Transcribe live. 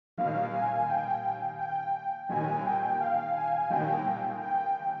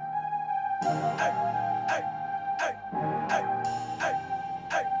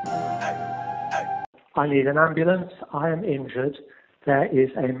I need an ambulance. I am injured. There is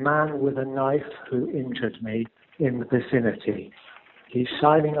a man with a knife who injured me in the vicinity. He's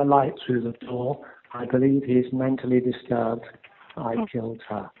shining a light through the door. I believe he's mentally disturbed. I killed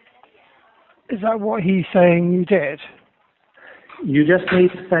her. Is that what he's saying you did? You just need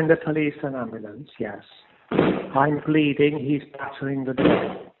to send a police and ambulance, yes. I'm bleeding. He's battering the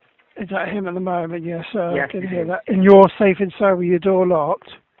door. Is that him at the moment? Yes, sir. Yes, I can hear that. And you're safe inside with your door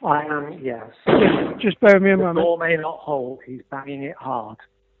locked? I am, yes. Just bear with me a moment. The moment. door may not hold. He's banging it hard.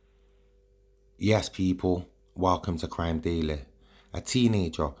 Yes, people. Welcome to Crime Daily. A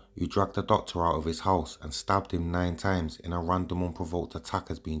teenager who dragged a doctor out of his house and stabbed him 9 times in a random unprovoked attack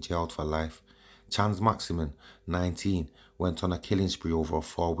has been jailed for life. Chanz Maximen, 19, went on a killing spree over a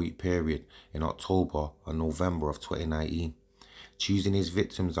 4-week period in October and November of 2019. Choosing his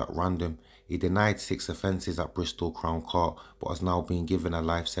victims at random, he denied 6 offences at Bristol Crown Court but has now been given a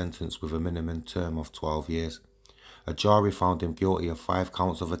life sentence with a minimum term of 12 years. A jury found him guilty of 5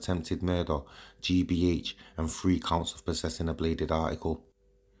 counts of attempted murder, GBH, and 3 counts of possessing a bladed article.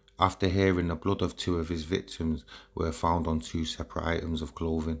 After hearing the blood of 2 of his victims were found on 2 separate items of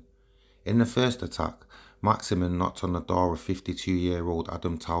clothing. In the first attack, Maximen knocked on the door of 52-year-old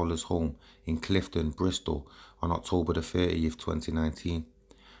Adam Towler's home in Clifton, Bristol, on October the 30th, 2019.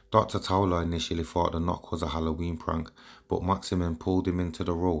 Dr. Towler initially thought the knock was a Halloween prank, but Maximen pulled him into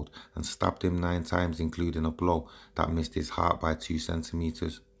the road and stabbed him 9 times, including a blow that missed his heart by 2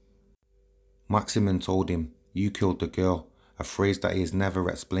 centimetres. Maximen told him, "You killed the girl," a phrase that he has never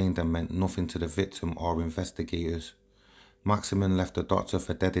explained and meant nothing to the victim or investigators. Maximen left the doctor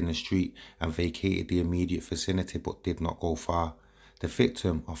for dead in the street and vacated the immediate vicinity but did not go far. The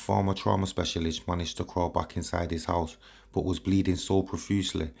victim, a former trauma specialist, managed to crawl back inside his house but was bleeding so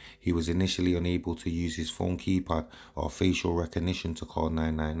profusely he was initially unable to use his phone keypad or facial recognition to call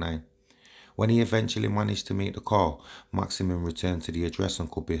 999. When he eventually managed to make the call, Maximen returned to the address and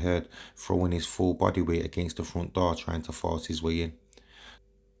could be heard throwing his full body weight against the front door trying to force his way in.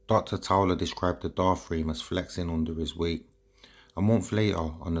 Dr. Towler described the door frame as flexing under his weight. A month later,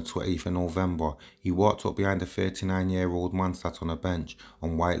 on the 20th of November, he walked up behind a 39-year-old man sat on a bench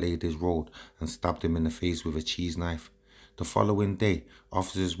on White Ladies Road and stabbed him in the face with a cheese knife. The following day,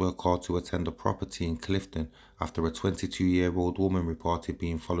 officers were called to attend a property in Clifton after a 22-year-old woman reported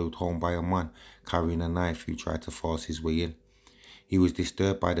being followed home by a man carrying a knife who tried to force his way in. He was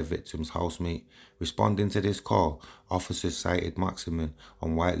disturbed by the victim's housemate. Responding to this call, officers sighted Maximen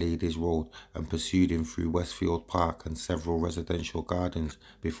on White Ladies Road and pursued him through Westfield Park and several residential gardens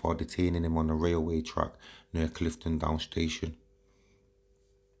before detaining him on the railway track near Clifton Down Station.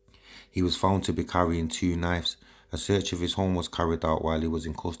 He was found to be carrying 2 knives. A search of his home was carried out while he was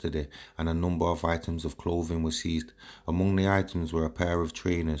in custody and a number of items of clothing were seized. Among the items were a pair of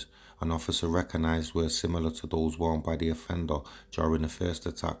trainers an officer recognised were similar to those worn by the offender during the first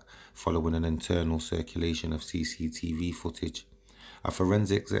attack, following an internal circulation of CCTV footage. A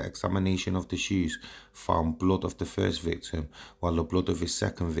forensics examination of the shoes found blood of the first victim, while the blood of his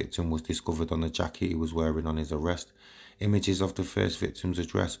second victim was discovered on the jacket he was wearing on his arrest. Images of the first victim's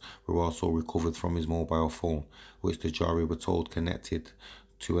address were also recovered from his mobile phone, which the jury were told connected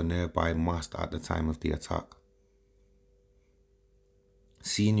to a nearby mast at the time of the attack.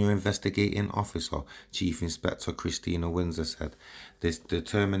 Senior Investigating Officer Chief Inspector Christina Windsor said, "The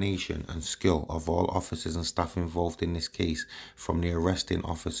determination and skill of all officers and staff involved in this case, from the arresting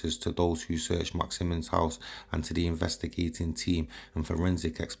officers to those who searched Maximen's house and to the investigating team and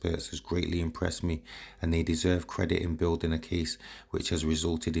forensic experts, has greatly impressed me, and they deserve credit in building a case which has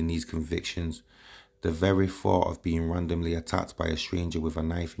resulted in these convictions. The very thought of being randomly attacked by a stranger with a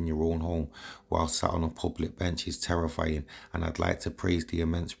knife in your own home while sat on a public bench is terrifying, and I'd like to praise the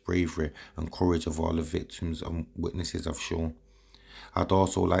immense bravery and courage of all the victims and witnesses have shown. I'd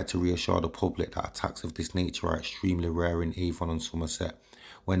also like to reassure the public that attacks of this nature are extremely rare in Avon and Somerset.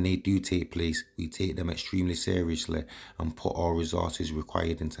 When they do take place, we take them extremely seriously and put all resources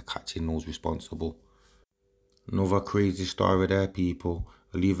required into catching those responsible." Another crazy story there, people.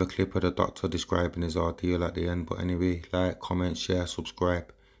 I'll leave a clip of the doctor describing his ordeal at the end, but anyway, like, comment, share,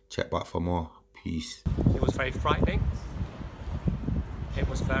 subscribe. Check back for more. Peace. It was very frightening. It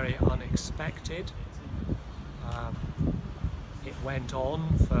was very unexpected. It went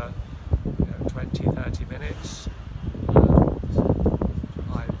on for 20, 30 minutes.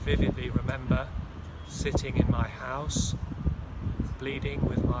 I vividly remember sitting in my house, bleeding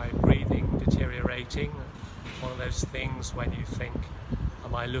with my breathing deteriorating. One of those things when you think,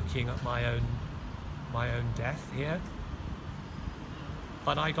 am I looking at my own death here?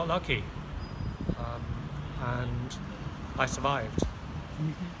 But I got lucky, and I survived.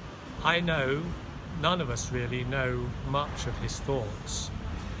 I know none of us really know much of his thoughts,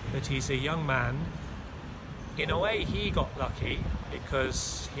 but he's a young man. In a way, he got lucky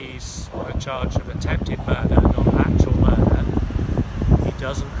because he's on a charge of attempted murder, not actual murder. He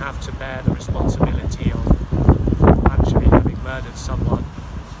doesn't have to bear the responsibility of actually having murdered someone,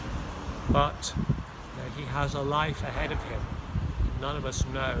 but he has a life ahead of him. None of us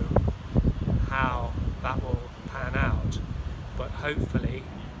know how that will pan out, but hopefully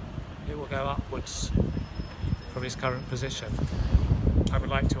it will go upwards from his current position. I would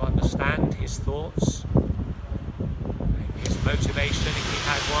like to understand his thoughts, his motivation if he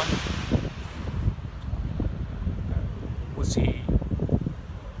had one.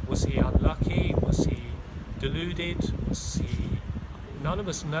 Was he unlucky? Was he deluded? None of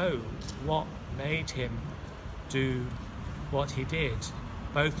us know what made him do what he did,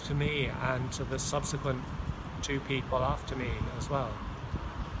 both to me and to the subsequent 2 people after me as well.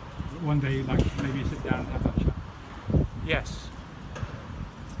 One day you'd like to maybe sit down and have that chat? Yes.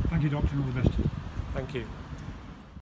 Thank you, Doctor, and all the best. Thank you.